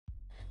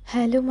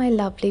Hello, my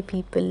lovely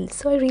people.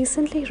 So, I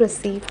recently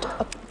received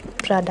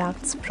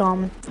products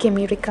from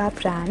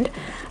Kimirica brand.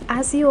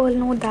 As you all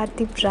know, that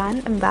the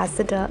brand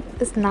ambassador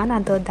is none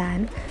other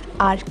than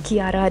our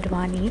Kiara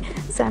Advani.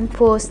 So, I'm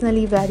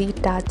personally very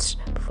touched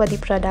for the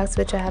products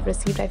which I have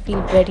received. I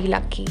feel very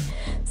lucky.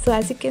 So,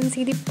 as you can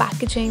see, the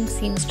packaging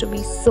seems to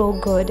be so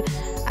good.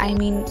 I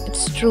mean,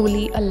 it's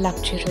truly a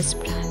luxurious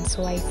brand.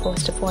 So, I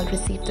first of all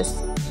received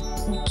this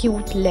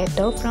cute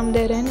letter from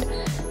their end.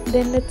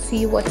 Then let's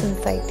see what's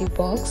inside the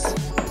box.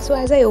 So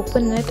as I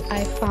open it,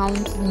 I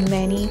found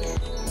many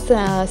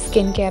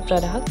skincare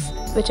products,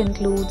 which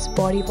includes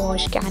body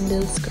wash,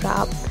 candle,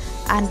 scrub,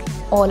 and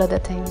all other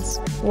things,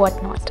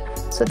 whatnot.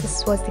 So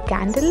this was the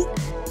candle.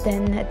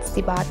 Then it's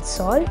the bath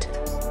salt.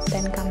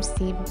 Then comes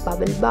the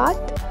bubble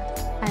bath,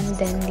 and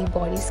then the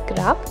body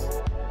scrub.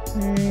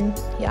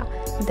 Yeah,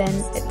 then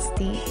it's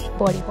the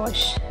body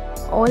wash.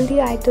 All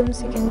the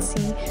items you can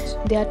see,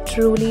 they are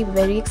truly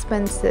very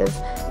expensive,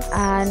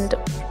 and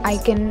I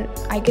can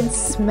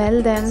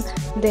smell them.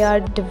 They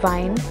are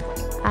divine,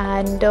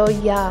 and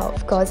yeah,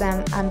 of course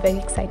I'm very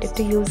excited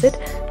to use it.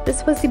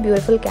 This was the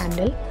beautiful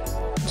candle,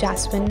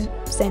 jasmine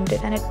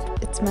scented, and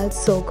it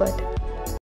smells so good.